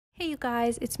Hey you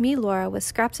guys, it's me Laura with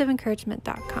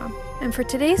scrapsofencouragement.com, and for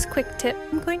today's quick tip,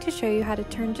 I'm going to show you how to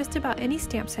turn just about any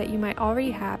stamp set you might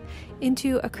already have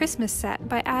into a Christmas set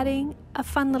by adding a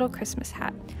fun little Christmas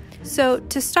hat. So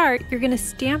to start, you're going to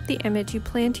stamp the image you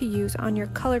plan to use on your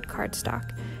colored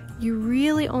cardstock. You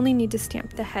really only need to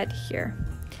stamp the head here.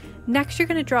 Next, you're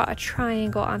going to draw a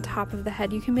triangle on top of the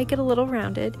head. You can make it a little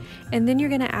rounded, and then you're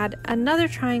going to add another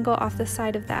triangle off the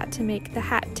side of that to make the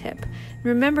hat tip.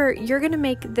 Remember, you're going to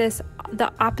make this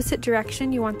the opposite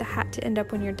direction you want the hat to end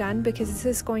up when you're done, because this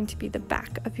is going to be the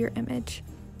back of your image.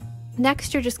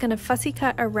 Next, you're just going to fussy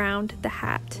cut around the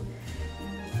hat.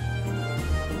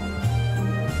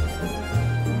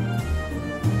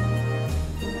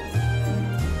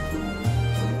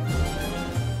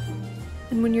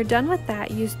 And when you're done with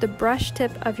that, use the brush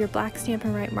tip of your black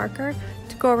Stampin' Up marker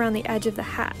to go around the edge of the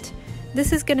hat.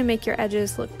 This is going to make your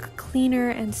edges look cleaner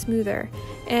and smoother.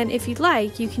 And if you'd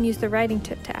like, you can use the writing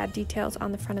tip to add details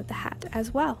on the front of the hat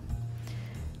as well.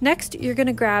 Next, you're going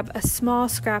to grab a small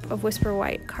scrap of Whisper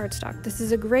White cardstock. This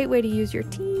is a great way to use your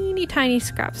teeny tiny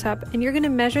scraps up, and you're going to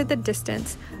measure the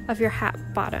distance of your hat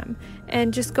bottom.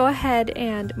 And just go ahead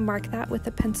and mark that with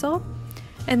a pencil.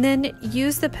 And then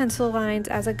use the pencil lines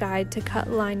as a guide to cut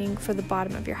lining for the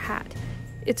bottom of your hat.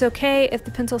 It's okay if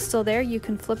the pencil's still there, you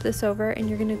can flip this over and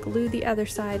you're going to glue the other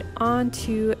side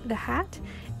onto the hat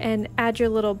and add your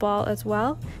little ball as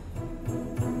well.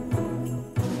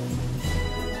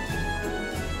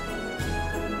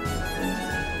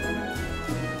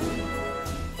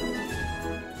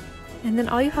 And then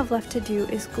all you have left to do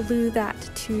is glue that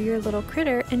to your little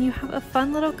critter, and you have a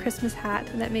fun little Christmas hat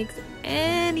that makes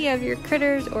any of your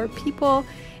critters or people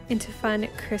into fun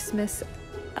Christmas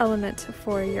elements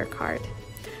for your card.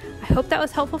 I hope that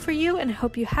was helpful for you, and I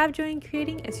hope you have joy in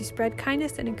creating as you spread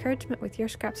kindness and encouragement with your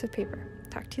scraps of paper.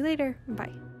 Talk to you later.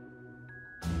 Bye.